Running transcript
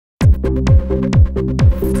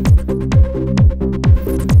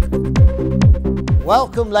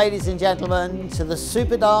Welcome, ladies and gentlemen, to the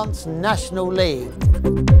Supadance National League.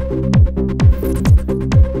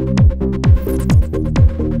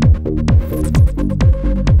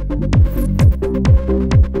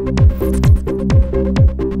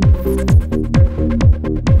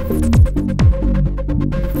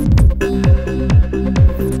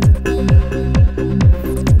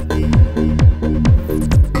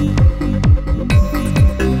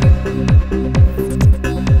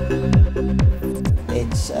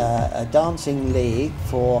 A dancing league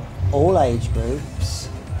for all age groups,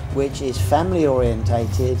 which is family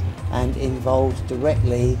orientated and involves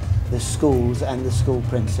directly the schools and the school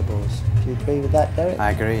principals. Do you agree with that, Derek?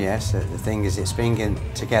 I agree, yes. The thing is, it's bringing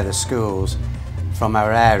together schools from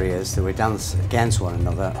our areas that we dance against one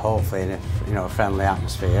another, hopefully in a friendly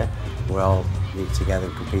atmosphere. We all meet together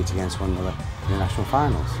and compete against one another in the national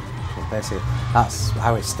finals. So basically, that's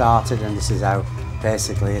how it started, and this is how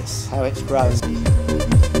basically it's how it's grown.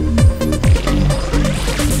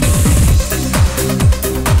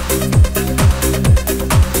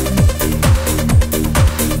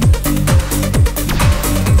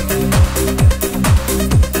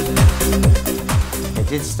 It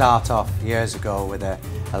did start off years ago with a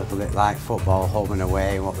little bit like football, home and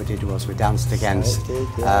away. And what we did was we danced against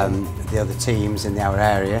the other teams in our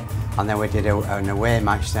area, and then we did an away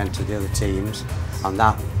match then to the other teams, and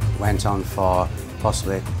that went on for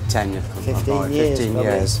possibly 15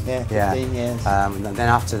 years. Yeah, 15 years. And then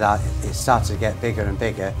after that, it started to get bigger and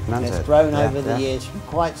bigger. And it's grown over the years from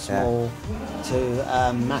quite small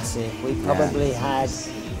to massive. We probably had,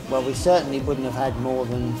 well, we certainly wouldn't have had more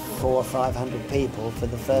than 400 or 500 people for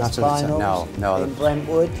the first finals in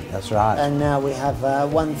Brentwood. That's right. And now we have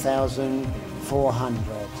 1,400.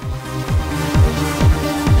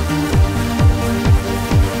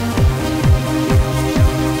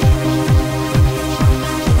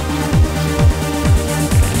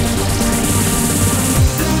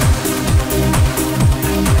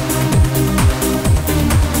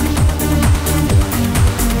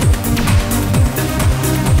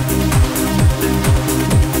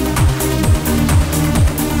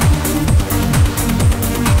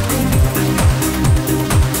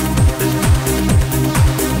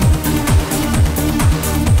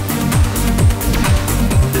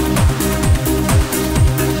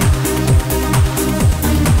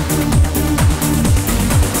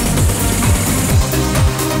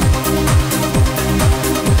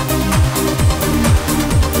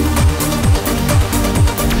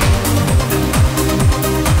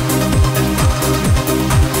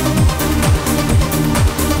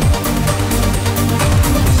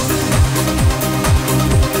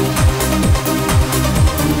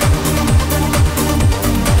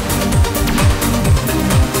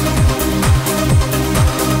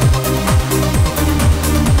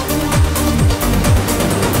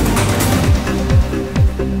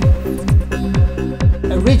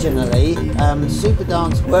 Originally,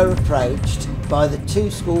 Supadance were approached by the two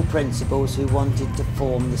school principals who wanted to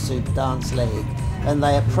form the Supadance League, and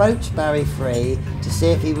they approached Barry Free to see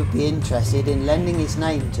if he would be interested in lending his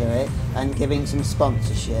name to it and giving some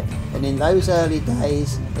sponsorship. And in those early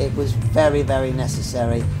days, it was very, very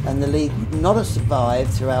necessary, and the league would not have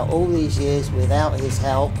survived throughout all these years without his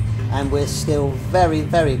help, and we're still very,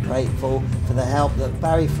 very grateful for the help that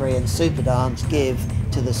Barry Free and Supadance give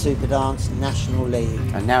to the Supadance National League.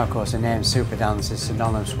 And now, of course, the name Supadance is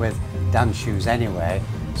synonymous with dance shoes anyway,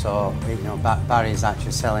 so Barry's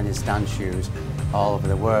actually selling his dance shoes all over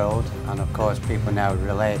the world, and of course people now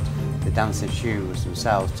relate the dancing shoes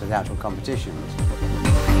themselves to the actual competitions.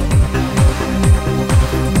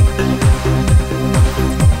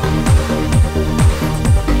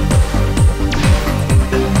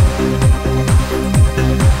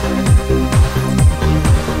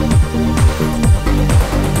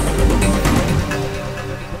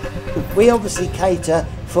 We obviously cater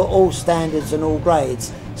for all standards and all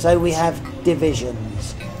grades, so we have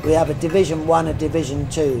divisions. We have a Division 1, a Division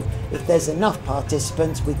 2. If there's enough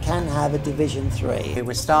participants, we can have a Division 3.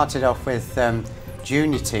 We started off with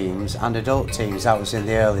junior teams and adult teams. That was in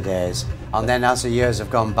the early days, and then as the years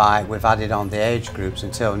have gone by, we've added on the age groups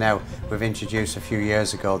until now we've introduced a few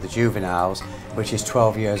years ago the juveniles, which is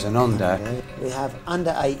 12 years and under. We have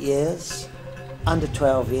under 8 years, under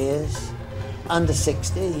 12 years, under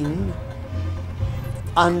 16,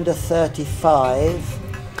 under 35,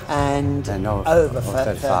 and over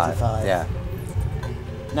 35. Yeah.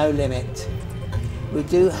 No limit. We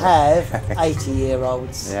do have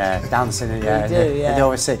 80-year-olds. Yeah, dancing. Yeah, we do. Yeah. They're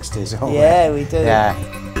over 60s. Yeah, we do. Yeah.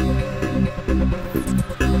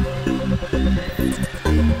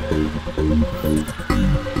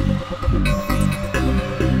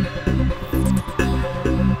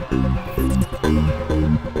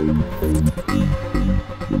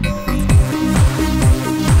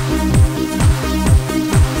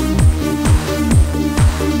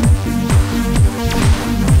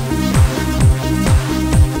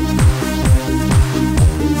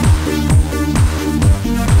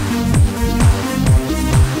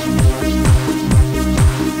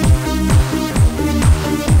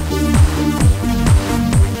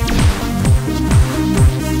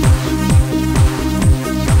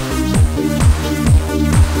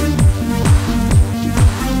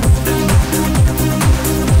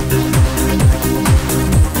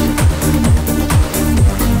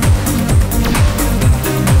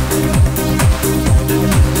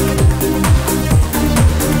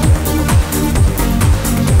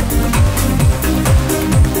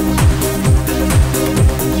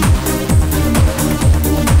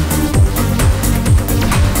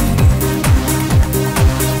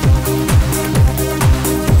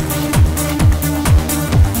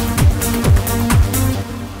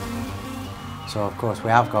 So of course we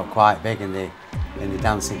have got quite big in the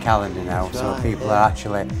dancing calendar now. That's so right, people yeah. are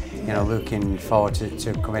actually, you know, looking forward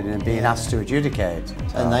to coming in and being asked to adjudicate. So.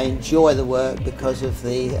 And they enjoy the work because of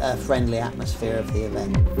the friendly atmosphere of the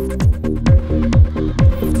event.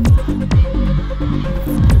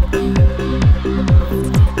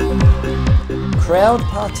 Crowd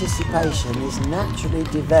participation is naturally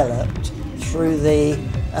developed through the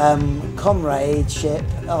comradeship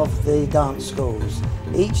of the dance schools.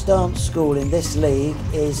 Each dance school in this league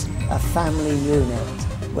is a family unit,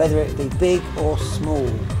 whether it be big or small.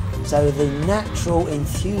 So the natural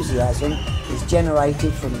enthusiasm is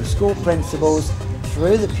generated from the school principals,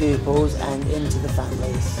 through the pupils and into the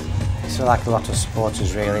families. So like a lot of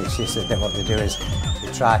supporters really, it's just that what they do is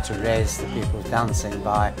they try to raise the people's dancing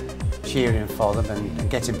by cheering for them and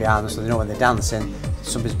getting behind them, so they know when they're dancing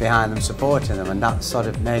somebody's behind them supporting them, and that sort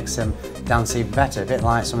of makes them dance even better, a bit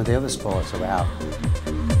like some of the other sports that we have.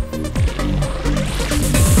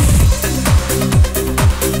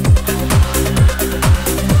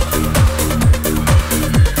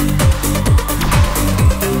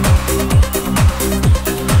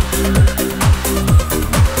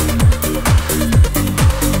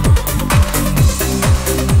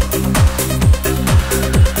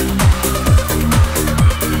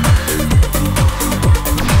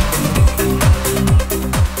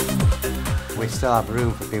 We still have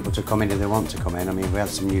room for people to come in if they want to come in. I mean, we had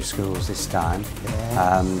some new schools this time.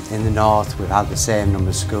 Yeah. In the north, we've had the same number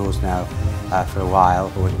of schools now for a while,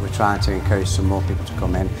 but we're trying to encourage some more people to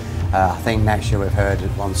come in. I think next year we've heard that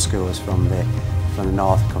one school is from the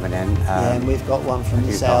north coming in. Yeah, and we've got one from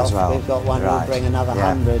the south. As well. We've got one Right. who'll bring another Yeah.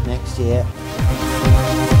 100 next year.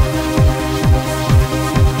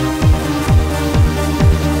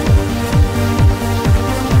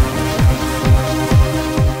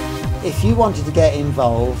 If you wanted to get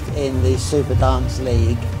involved in the Supadance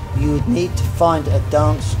League, you would need to find a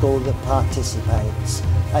dance school that participates,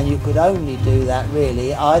 and you could only do that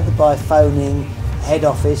really either by phoning head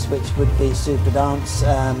office, which would be Supadance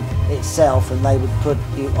itself, and they would put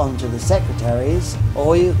you onto the secretaries,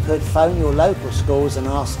 or you could phone your local schools and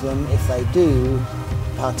ask them if they do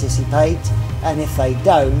participate, and if they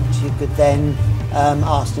don't, you could then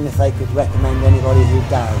ask them if they could recommend anybody who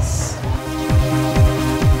does.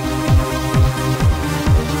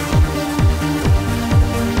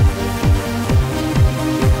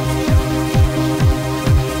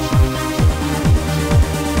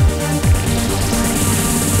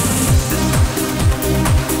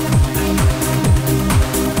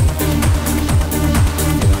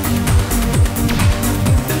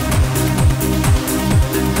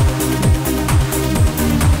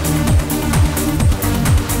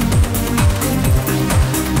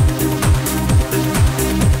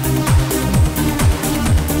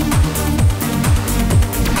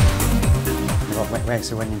 What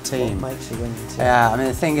makes a winning team? What makes a winning team? Yeah, I mean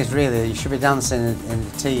the thing is really you should be dancing in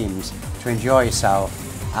the teams to enjoy yourself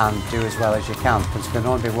and do as well as you can, because there can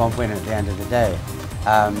only be one winner at the end of the day.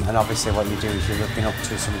 And obviously what you do is you're looking up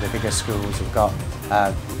to some of the bigger schools who've got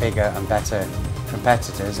bigger and better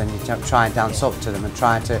competitors, and you try and dance up to them and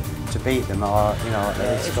try to beat them, or you know,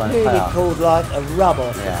 It's really called like a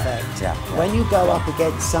rub-off effect. Yeah. When you go up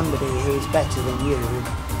against somebody who's better than you,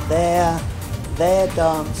 their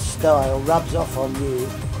dance style rubs off on you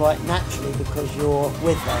quite naturally because you're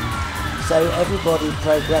with them. So everybody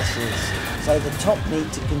progresses. So the top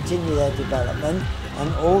need to continue their development,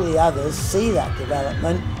 and all the others see that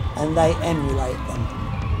development and they emulate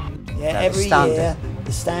them. Yeah, every year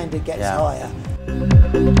the standard gets higher.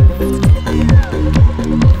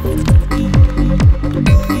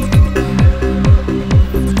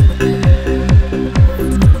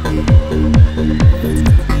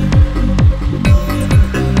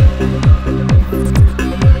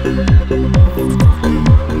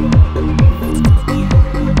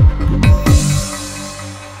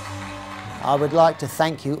 I would like to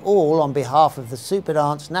thank you all on behalf of the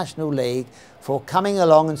Supadance National League for coming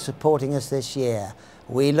along and supporting us this year.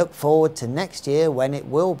 We look forward to next year when it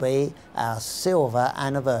will be our silver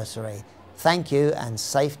anniversary. Thank you and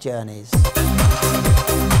safe journeys.